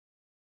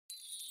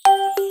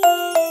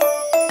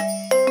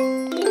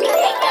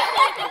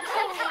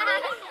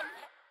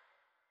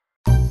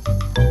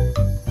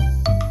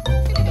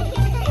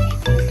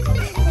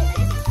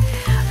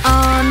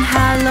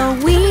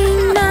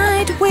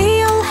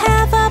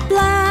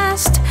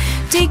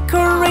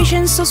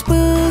Decorations so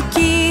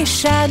spooky,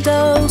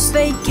 shadows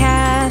they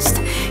cast.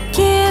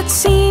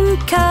 Kids in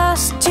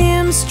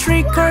costumes,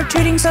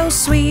 trick-or-treating so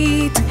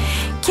sweet.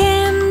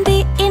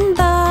 Candy in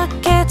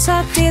buckets,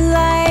 a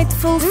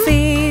delightful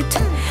feat.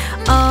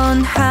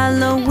 On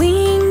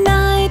Halloween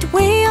night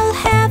we'll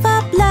have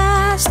a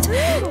blast.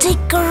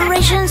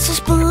 Decorations so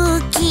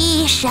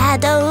spooky,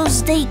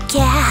 shadows they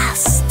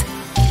cast.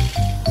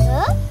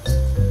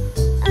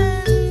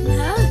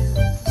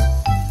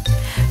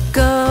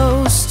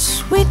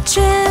 Ghosts,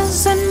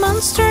 witches and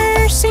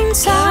monsters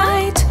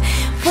inside.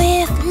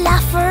 With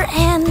laughter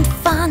and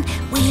fun,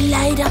 we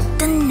light up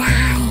the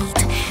night.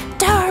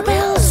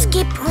 Doorbells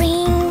keep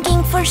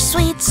ringing for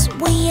sweets,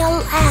 we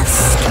all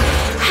ask.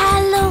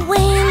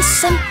 Halloween,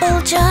 simple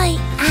joy,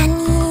 an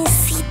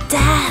easy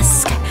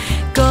task.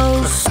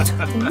 Ghosts,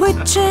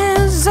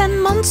 witches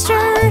and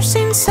monsters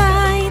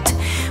inside.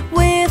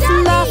 With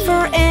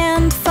laughter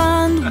and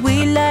fun,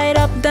 we light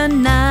up the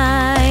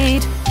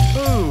night.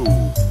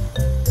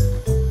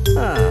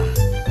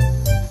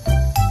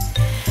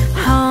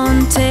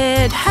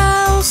 Haunted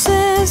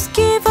houses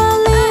give a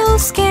little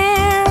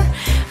scare,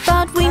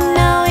 but we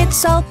know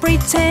it's all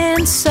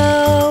pretend,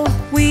 so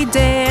we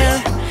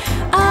dare.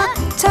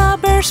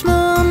 October's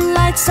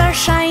moonlights are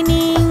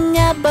shining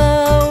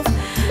above.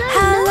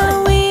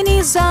 Halloween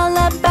is all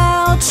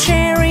about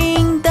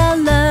sharing the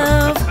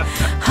love.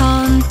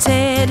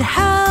 Haunted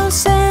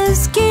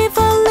houses give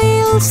a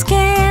little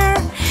scare,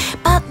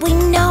 but we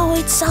know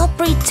it's all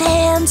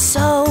pretend,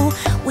 so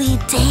we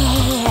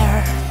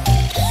dare.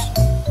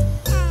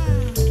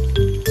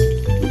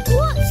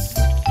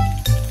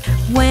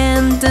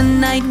 When the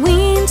night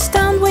winds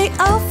down, we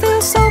all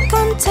feel so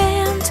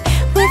content,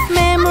 with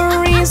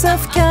memories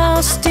of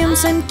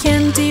costumes and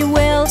candy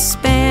well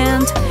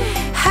spent.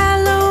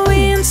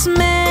 Halloween's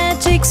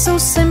magic so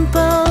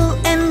simple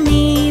and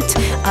neat,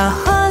 a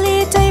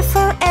holiday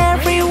for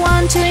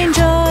everyone to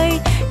enjoy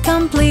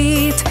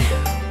complete.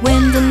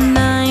 When the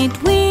night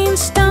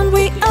winds down,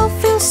 we all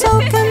feel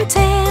so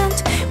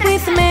content,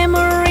 with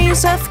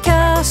memories of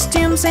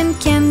costumes and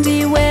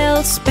candy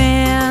well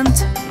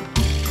spent.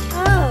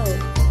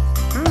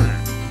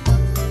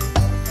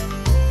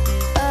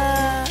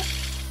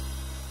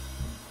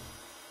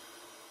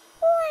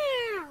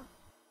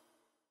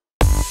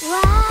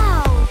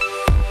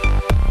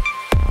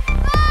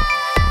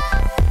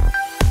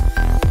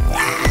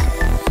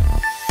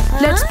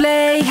 Let's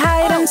play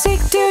hide and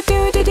seek, do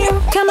do do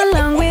do. Come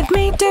along with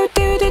me, do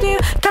do do do.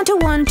 Count to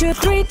 1, 2,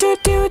 3, do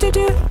do do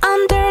do.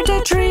 Under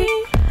the tree,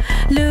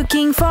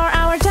 looking for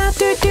our dad,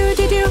 do do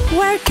do do.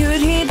 Where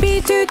could he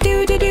be, do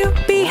do do do?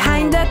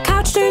 Behind the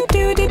couch, do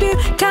do do do.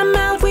 Come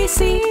out, we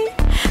see.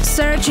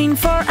 Searching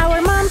for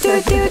our mom,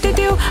 do do do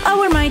do. Oh,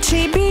 where might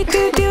she be,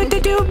 do do do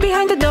do?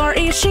 Behind the door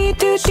is she,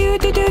 do do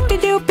do do do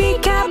do.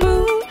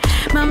 Peekaboo.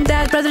 Mom,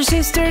 dad, brother,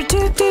 sister,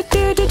 do do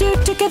do do do.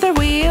 Together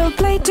we'll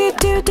play, do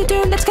do do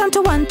do. Let's count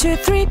to 1, 2,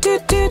 3, do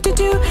do do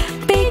do.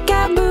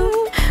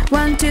 Peekaboo.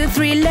 1, 2,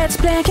 3, let's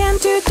play again,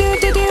 do do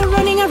do do.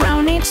 Running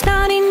around, it's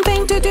not in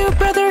vain, do do.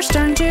 Brothers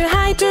turn to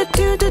hide, do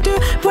do do do.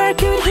 Where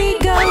could he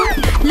go?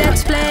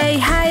 Let's play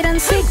hide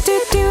and seek, do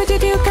do do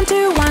do. Count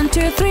to 1,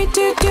 2, 3,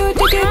 do do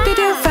do do do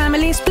do.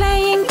 Families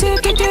playing, do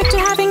do do do.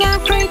 Having a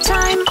great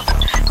time.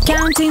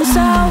 Counting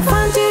so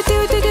fun, do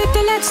do do do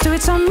do. Let's do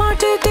it some more,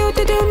 do do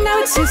do do.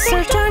 Now it's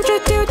sister's turn, do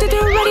do do do.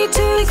 Ready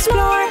to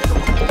explore.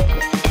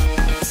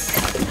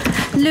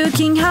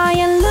 Looking high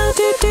and low,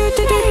 do do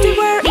do do do.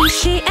 Where is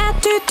she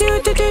at, do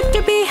do do do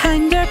do.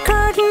 Behind the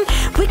curtain,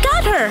 we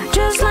got her,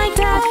 just like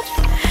that.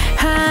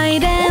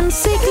 Hide and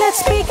seek,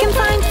 let's peek and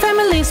find.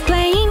 Families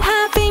playing,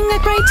 having a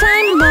great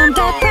time. Mom,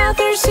 dad,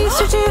 brother,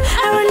 sister too.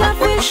 Our love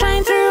will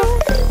shine through.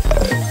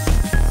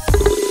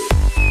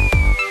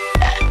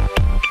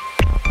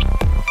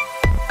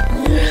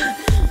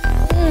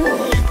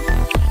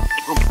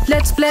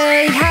 Let's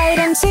play hide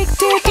and seek,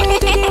 do do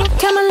do do.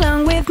 Come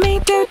along with me,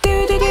 do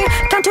do do do.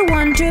 Count to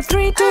 1, 2,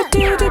 3, do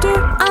do do do.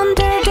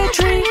 Under the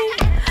tree,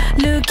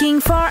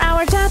 looking for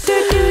our dad,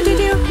 do do do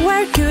do.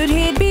 Where could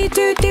he be,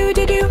 do do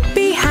do do?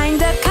 Behind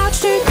the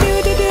couch, do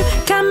do do do.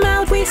 Come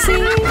out, we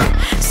see.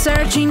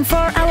 Searching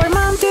for our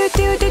mom, do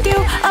do do do.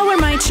 Oh, where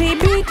might she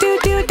be, do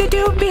do do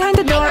do. Behind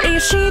the door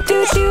is she,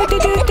 do do do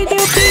do do do.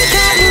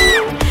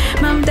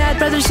 Peekaboo. Mom, dad,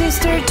 brother,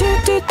 sister, do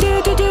do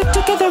do do do.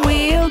 Together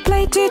we'll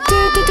play, do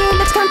do do do.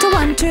 Let's count to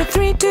 1, 2,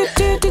 3, do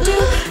do do do.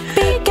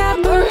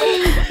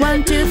 Peekaboo.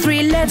 1, 2,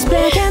 3, let's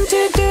play again,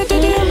 do do do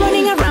do.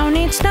 Running around,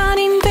 it's not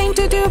in vain,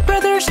 do do.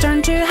 Brothers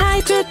turn to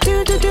hide, do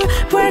do do do.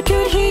 Where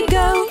could he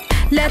go?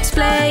 Let's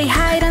play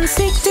hide and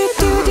seek, do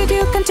do do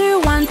do. Count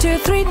to 1, 2,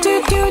 3,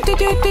 do do do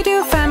do do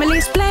do.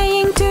 Families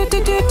playing, do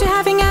do do do.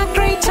 Having a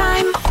great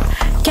time.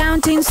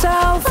 Counting so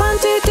fun,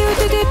 do do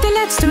do do do.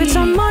 Let's do it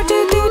some more,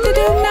 do do do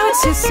do. Now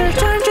it's sister's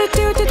turn, do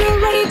do do do.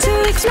 Ready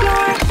to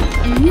explore.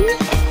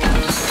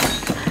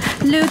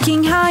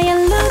 Looking high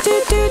and low,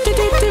 do do do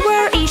do do.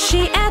 Where is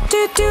she at,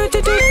 do do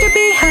do do do.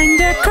 Behind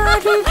the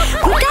curtain,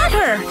 we got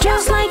her,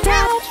 just like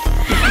that.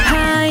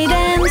 Hide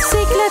and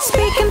seek, let's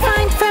peek and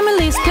find.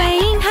 Families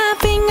playing,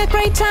 having a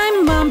great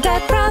time. Mom,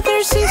 dad,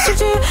 brother, sister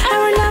too.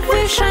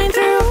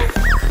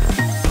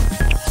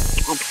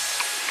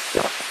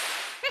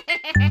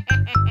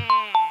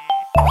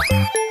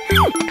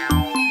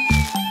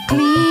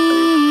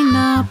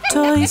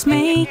 toys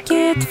make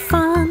it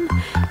fun.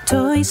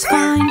 Toys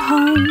find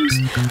homes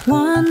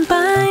one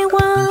by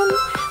one.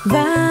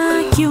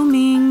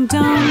 Vacuuming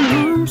down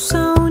rooms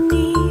so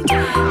neat.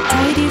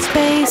 Tidy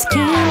space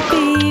can't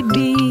be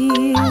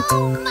beat.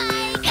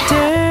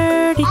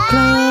 Dirty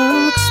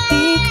clothes,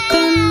 pick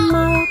them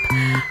up.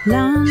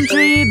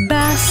 Laundry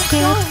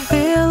basket,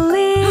 fill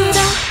it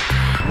up.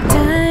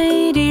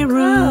 Tidy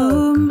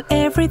room,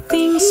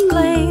 everything's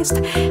placed.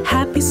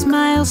 Happy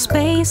smile,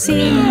 space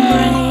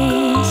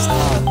embraced.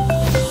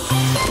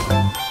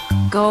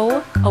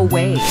 Go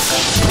away.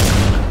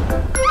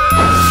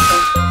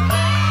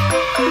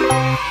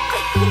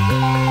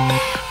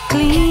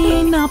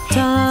 Clean up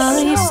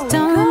toys,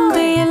 don't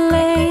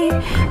delay.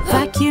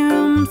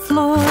 Vacuum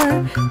floor,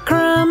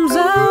 crumbs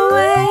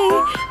away.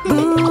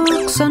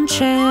 Books on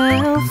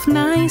shelf,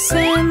 nice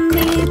and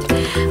neat.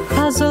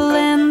 Puzzle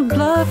and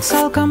blocks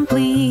all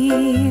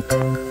complete.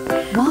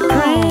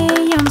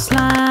 Crayons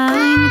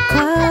line,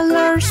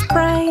 colors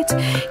bright.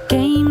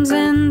 Games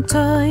and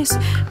toys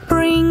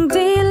bring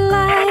delight.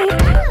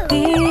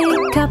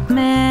 Pick up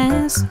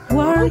mess,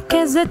 work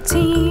as a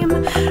team.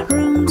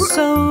 Room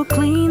so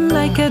clean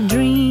like a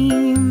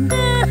dream.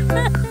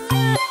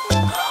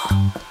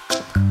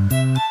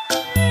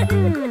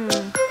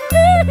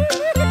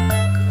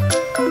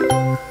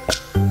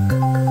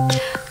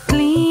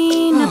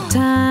 Clean up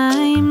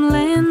time,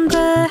 lend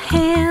a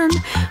hand.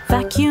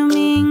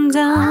 Vacuuming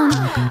down,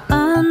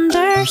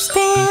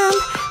 understand.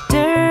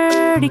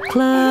 Dirty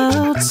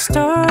clothes,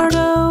 start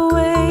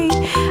away.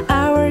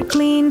 Our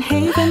clean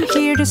haven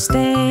here to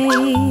stay.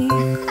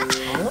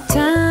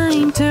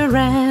 Time to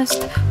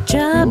rest,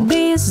 job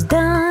is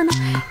done.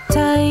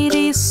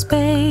 Tidy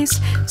space,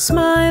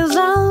 smiles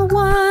all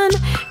one.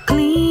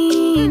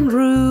 Clean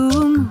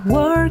room,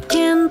 work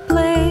and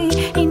play.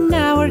 In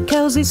our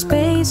cozy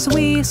space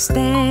we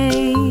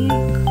stay.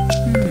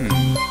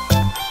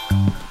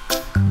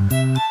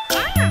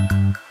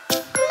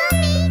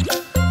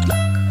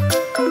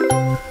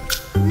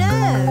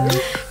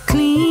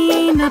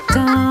 Clean up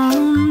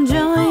town,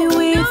 joy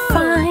we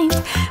find.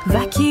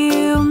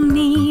 Vacuum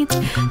neat,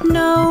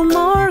 no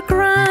more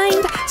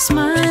grind.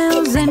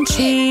 Smiles and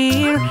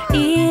cheer,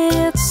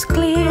 it's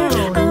clear.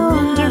 A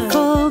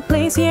wonderful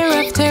place year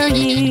after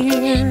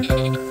year.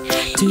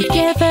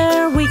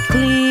 Together we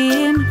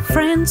clean,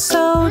 friends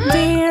so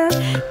dear.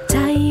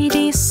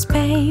 Tidy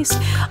space,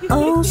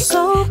 oh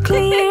so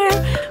clear.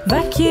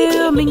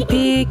 Vacuuming,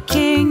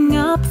 picking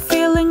up,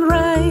 feeling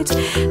right.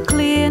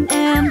 Clean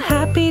and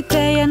happy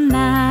day and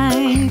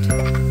night.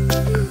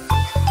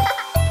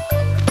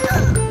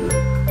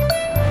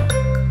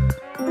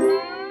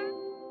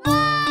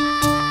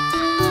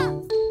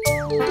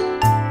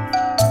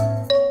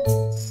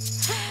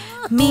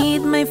 Meet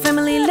my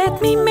family,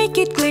 let me make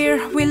it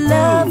clear. We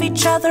love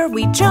each other,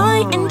 we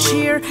joy and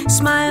cheer.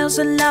 Smiles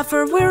and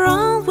laughter, we're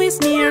always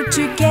near.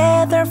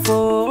 Together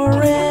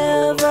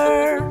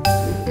forever.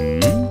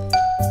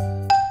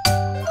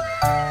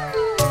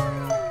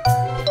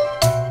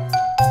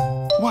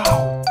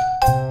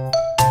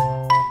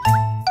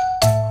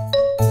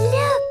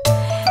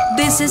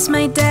 This is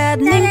my dad,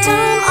 named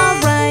Tom,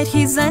 alright.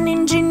 He's an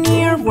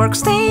engineer,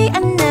 works day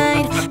and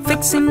night.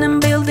 Fixing and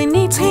building,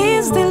 it's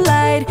his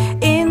delight.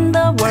 In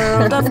the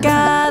world of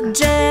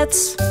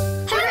gadgets.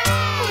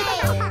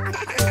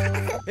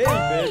 Hey,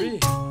 baby.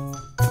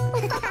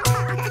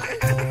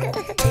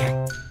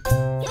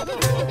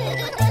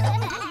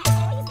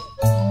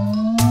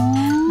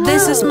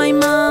 This is my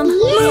mom,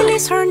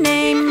 Lily's her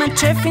name. A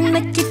chef in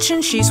the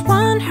kitchen, she's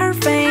won her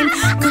fame.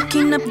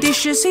 Cooking up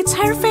dishes, it's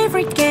her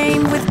favorite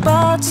game. With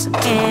pots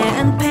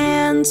and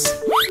pans.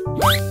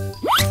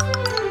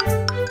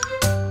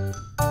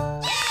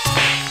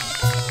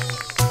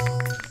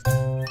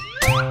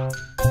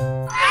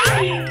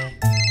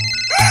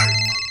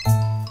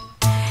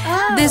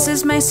 This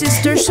is my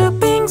sister, Sue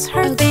Pink's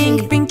her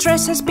thing. Pink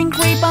dresses, pink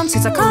ribbons,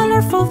 it's a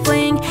colorful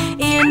fling.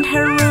 In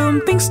her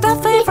room, pink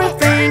stuff,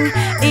 everything.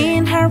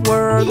 In her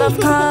world of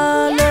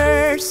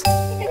colors.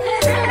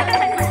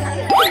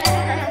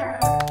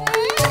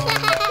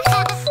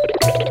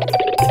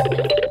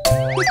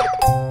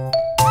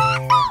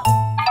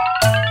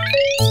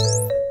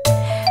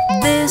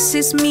 This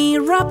is me,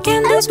 Rob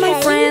Candy's my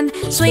friend.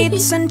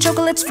 Sweets and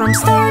chocolates from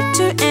start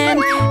to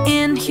end.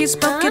 In his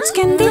pockets,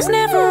 candies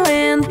never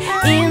end.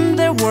 In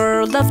the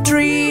world of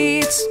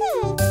treats.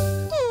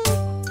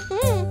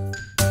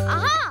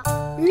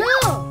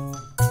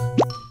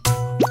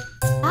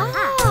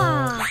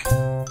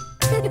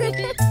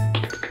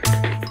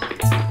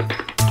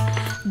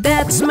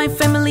 That's my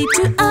family,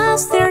 to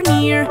us they're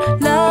near.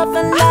 Love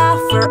and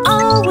laughter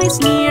always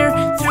near.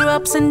 Through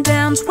ups and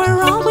downs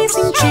we're always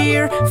in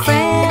cheer.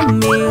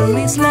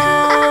 Family's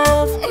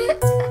love.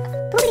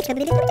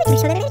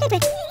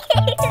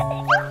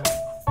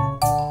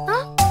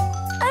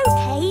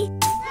 Okay.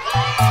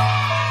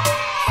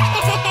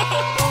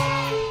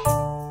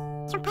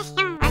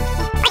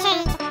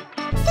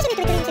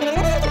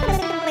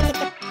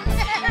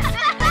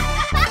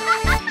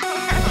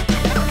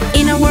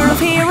 In a world of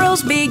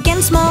heroes, big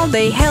and small,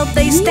 they help,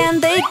 they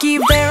stand, they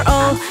give their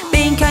all.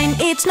 Being kind,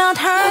 it's not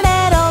hard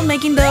at all,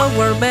 making the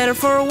world better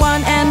for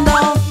one and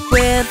all.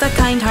 With a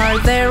kind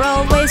heart, they're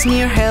always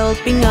near,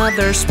 helping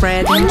others,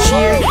 spreading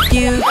cheer.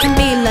 You can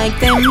be like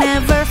them,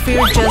 never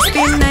fear, just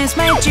be nice,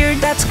 my dear,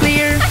 that's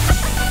clear.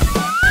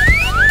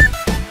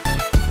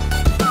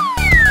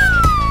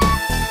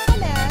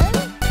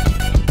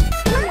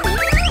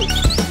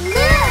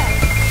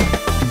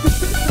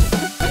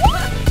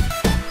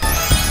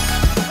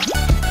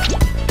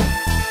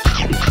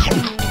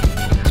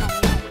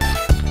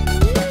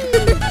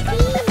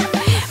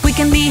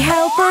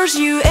 Helpers,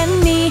 you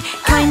and me.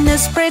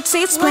 Kindness spreads,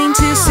 it's plain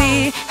to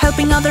see.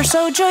 Helping others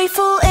so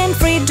joyful and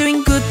free.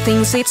 Doing good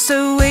things, it's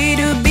the way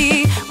to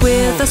be.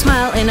 With a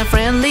smile and a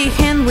friendly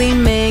hand, we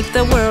make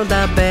the world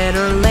a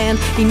better land.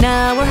 In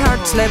our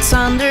hearts, let's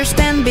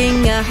understand,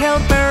 being a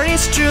helper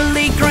is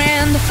truly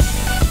grand.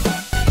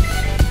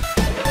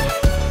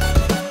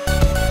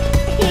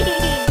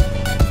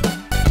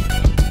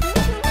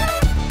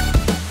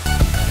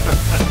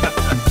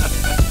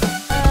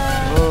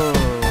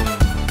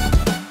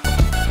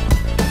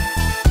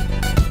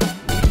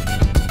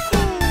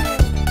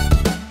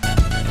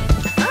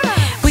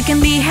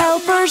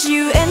 Helpers,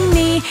 you and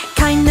me.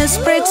 Kindness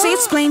spreads,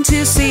 it's plain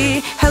to see.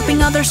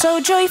 Helping others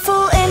so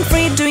joyful and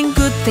free. Doing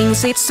good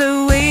things, it's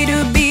the way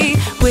to be.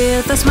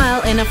 With a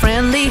smile and a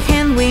friendly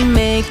hand, we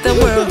make the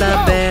world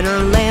a better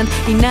land.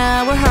 In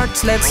our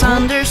hearts, let's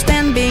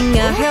understand, being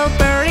a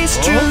helper is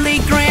truly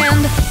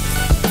grand.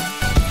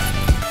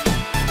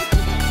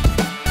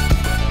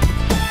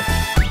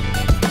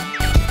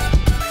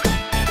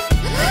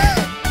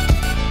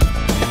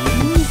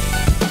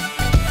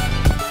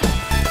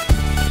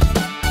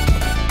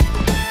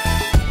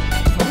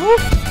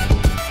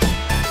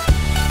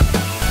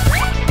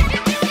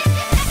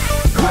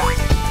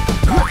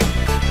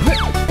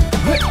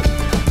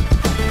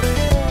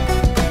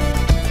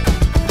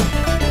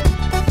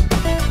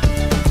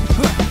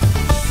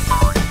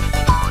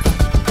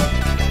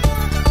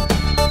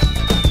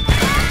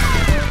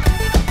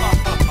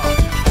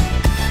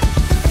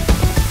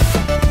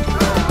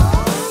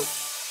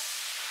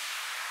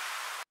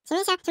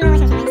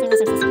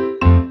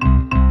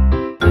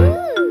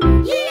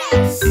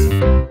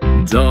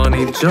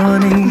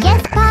 Johny,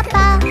 yes,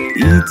 Papa.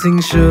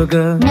 Eating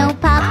sugar, No,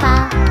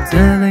 Papa.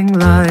 telling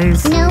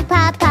lies. No,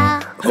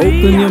 Papa.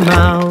 Open your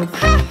mouth.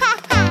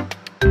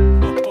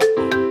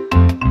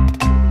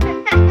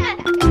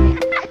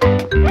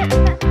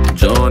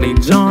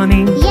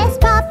 Johny, Yes,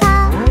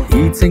 Papa.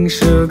 eating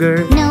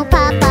sugar, No,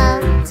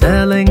 Papa.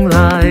 telling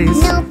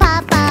lies. No,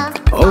 Papa.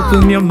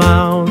 Open your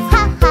mouth.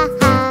 Ha ha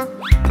ha.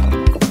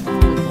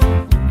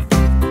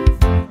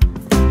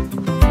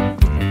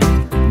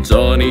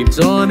 Johny,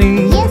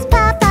 Yes,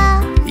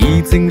 Papa.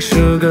 eating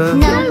sugar,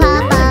 No,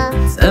 Papa.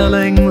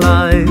 telling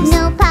lies.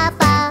 No,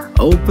 Papa.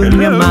 Open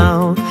your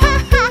mouth. Ha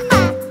ha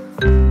ha.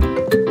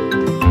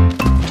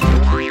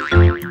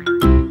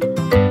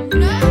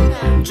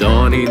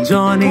 Johny,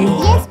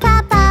 Yes,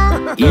 Papa.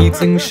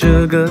 eating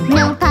sugar,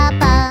 No,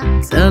 Papa.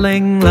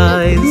 telling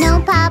lies. No,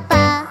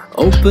 Papa.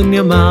 Open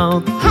your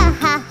mouth. Ha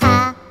ha ha.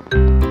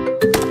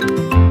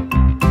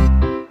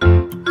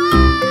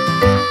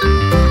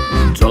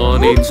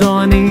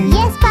 Johny,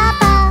 Yes,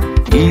 Papa.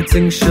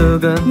 eating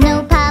sugar,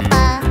 No,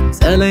 Papa.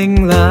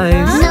 telling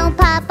lies. No,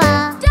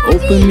 Papa.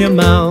 Open your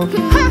mouth.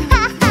 Ha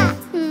ha ha.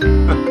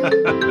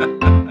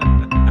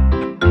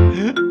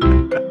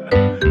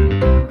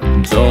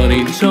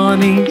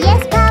 Johny,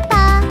 Yes,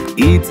 Papa.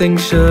 eating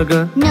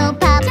sugar, No,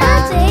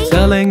 Papa.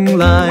 telling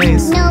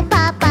lies. No,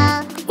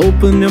 Papa.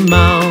 Open your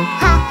mouth.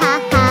 Ha ha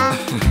ha.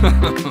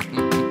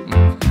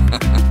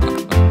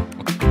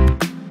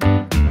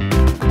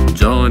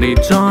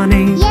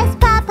 Johny, Yes,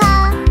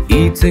 Papa.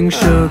 eating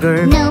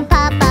sugar, No,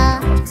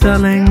 Papa.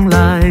 telling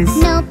lies.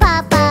 No,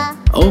 Papa.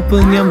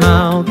 Open your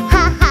mouth.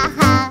 Ha ha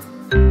ha.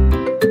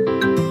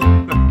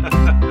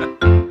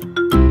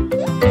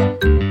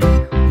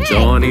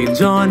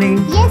 Johny,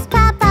 Yes,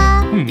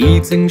 Papa.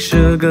 eating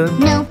sugar,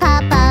 No,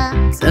 Papa.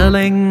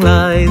 telling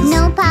lies.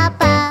 No,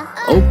 Papa.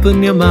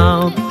 Open your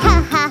mouth. Ha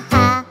ha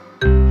ha.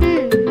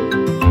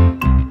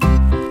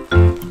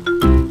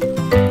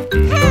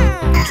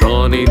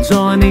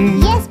 Johny,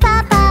 Yes,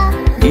 Papa.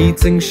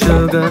 eating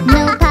sugar,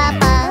 No,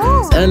 Papa.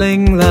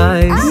 telling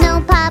lies.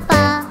 No,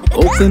 Papa.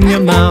 Open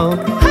your mouth.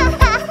 Ha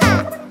ha ha.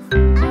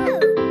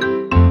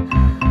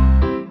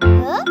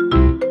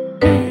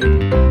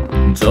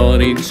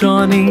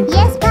 Johny,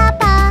 Yes,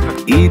 Papa.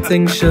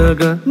 eating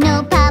sugar,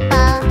 No,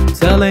 Papa.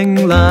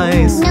 telling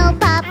lies. No,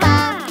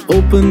 Papa.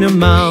 Open your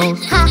mouth.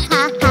 Ha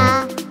ha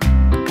ha.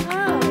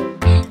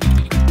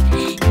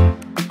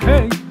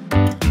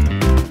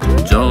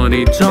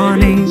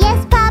 Johny,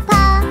 Yes,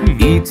 Papa.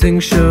 eating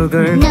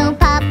sugar, No,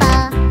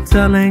 Papa.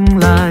 telling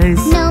lies.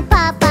 No,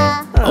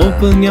 Papa.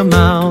 Open your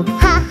mouth.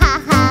 Ha ha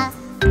ha.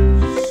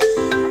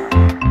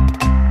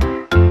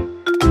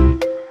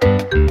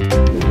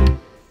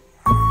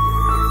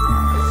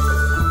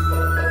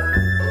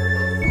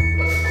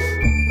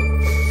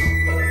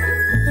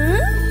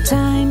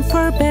 Time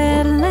for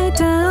bed, lay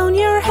down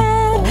your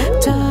head.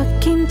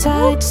 Tuck in tight.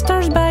 tight,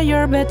 stars by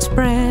your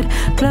bedspread.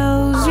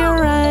 Close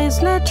your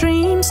eyes, let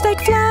dreams take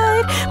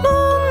flight.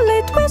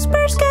 Moonlit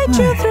whispers guide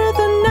you through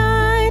the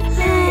night.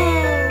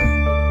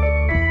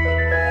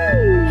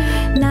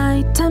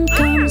 Nighttime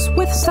comes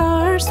with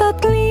stars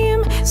that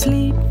gleam.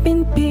 Sleep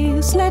in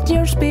peace, let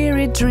your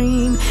spirit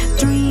dream.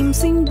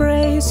 Dreams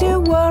embrace you,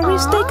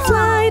 worries take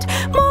flight.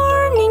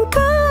 Morning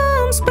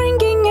comes,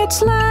 bringing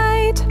its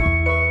light.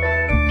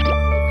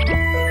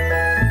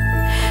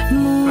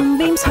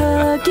 Moonbeams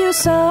hug you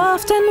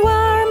soft and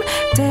warm.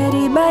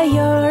 Teddy by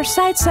your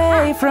side,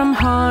 safe from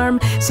harm.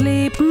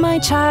 Sleep, my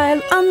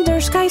child, under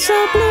sky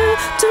so blue.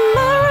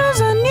 Tomorrow's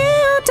a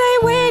new day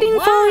waiting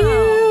for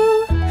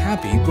you.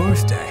 Happy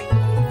birthday.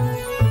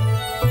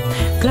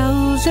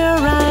 Close your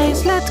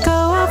eyes, let go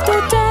of the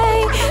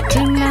day.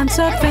 Dreamland's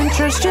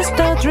adventures, just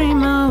a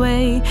dream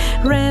away.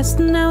 Rest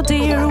now,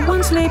 dear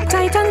one, sleep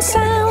tight and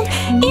sound.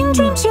 In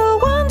dreams you'll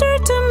wander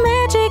to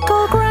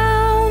magical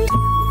ground.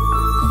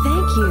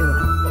 Thank you.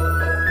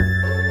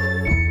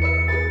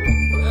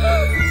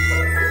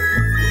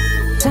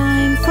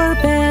 Time for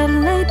bed,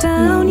 lay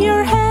down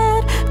your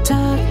head.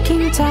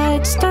 Tucking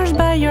tight, stars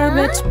by your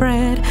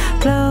bedspread.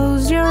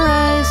 Close your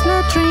eyes,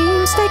 let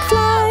dreams take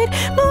flight.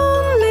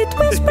 Moonlit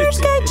whispers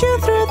guide you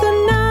through the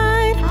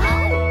night.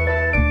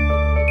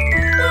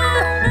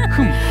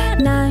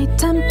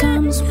 Nighttime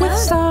comes with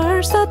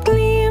stars that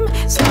gleam.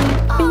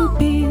 Sleep in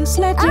peace,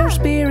 let your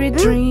spirit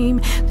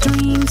dream.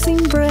 Dreams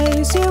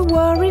embrace you,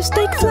 worries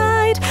take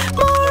flight.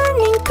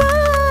 Morning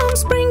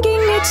comes,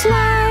 bringing its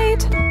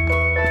light.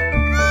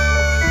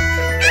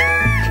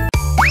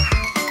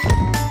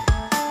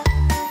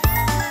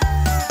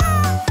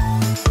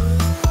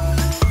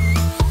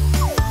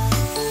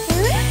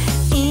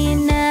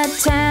 In a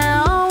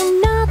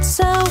town not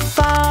so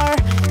far,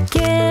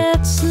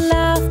 kids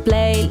laugh,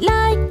 play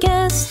like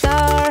a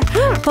star.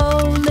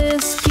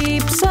 Police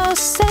keeps us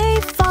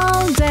safe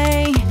all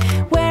day,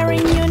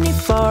 wearing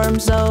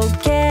uniforms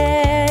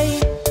okay.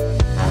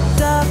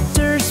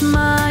 Doctors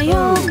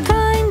smile,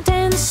 kind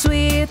and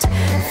sweet,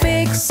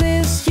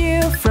 fixes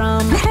you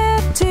from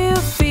head to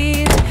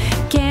feet.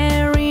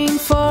 Caring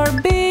for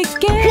big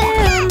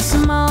and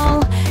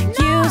small,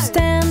 you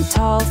stand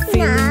tall,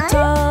 feeling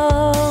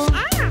tall.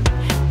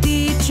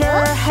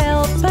 Teacher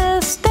help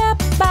us step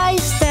by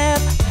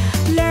step,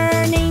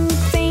 learning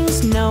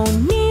things, no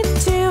need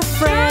to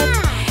fret.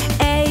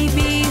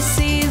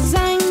 ABCs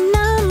and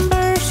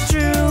numbers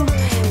true,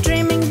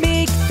 dreaming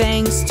big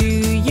thanks to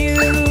you.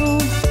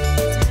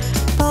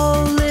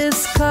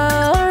 Police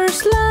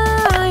cars,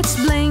 lights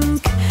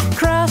blink,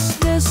 cross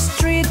the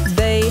street,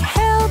 they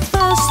help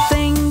us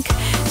think.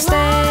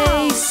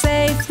 Stay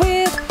safe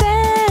with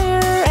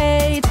their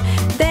aid,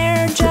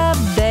 their job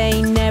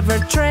they never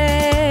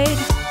trade.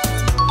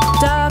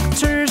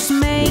 Doctors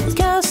make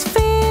us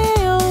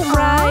feel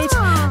right,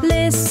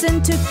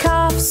 listen to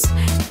coughs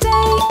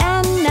day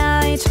and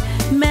night.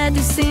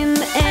 Medicine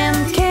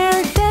and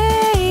care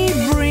they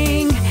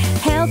bring,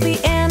 healthy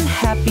and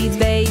happy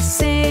they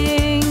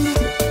sing.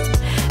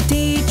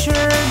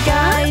 Teacher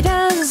guide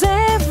us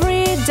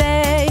every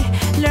day,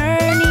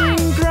 learning,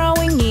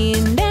 growing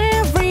in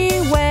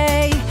every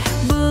way.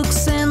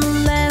 Books and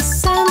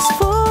lessons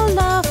full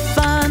of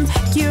fun,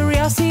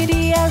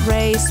 curiosity a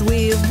race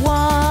we've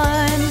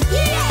won.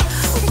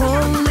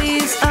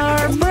 Police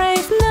are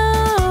brave,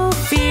 no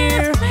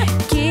fear,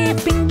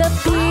 keeping the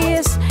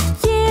peace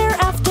year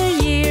after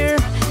year.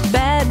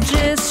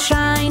 Badges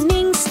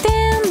shining,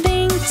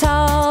 standing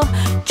tall,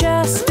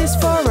 justice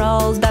for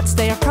all, that's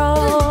their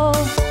call.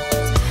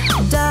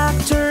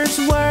 Doctors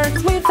work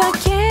with a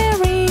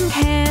caring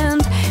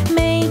hand,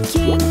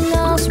 making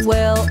us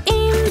well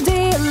in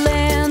the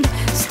land.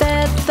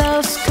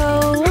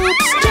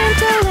 Stethoscopes,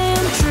 gentle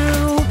and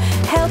true,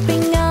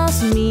 helping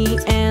us, me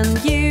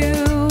and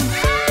you.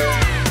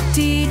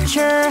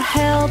 Teacher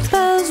help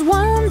us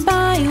one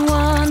by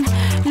one,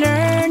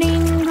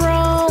 learning,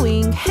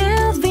 growing,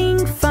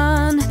 having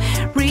fun.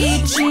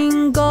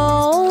 Reaching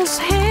goals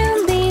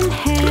hand in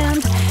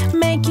hand,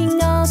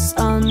 making us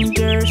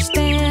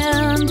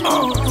understand.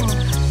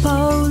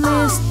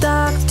 Police,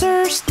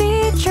 doctors,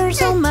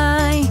 teachers, oh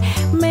my,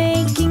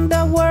 making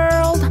the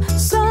world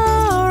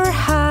soar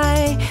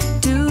high.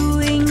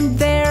 Doing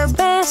their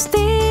best,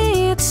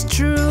 it's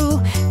true.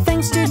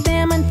 Thanks to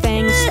them and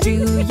thanks to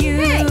you.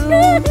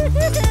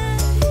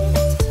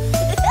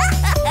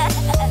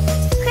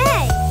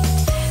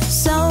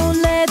 So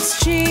let's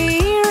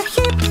cheer,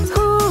 hip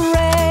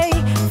hooray,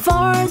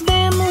 for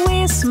them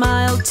we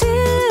smile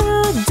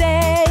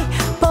today.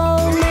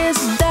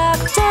 Police,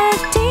 doctor,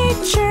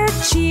 teacher,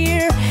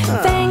 cheer,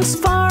 thanks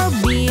for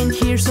being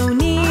here so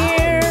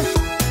near.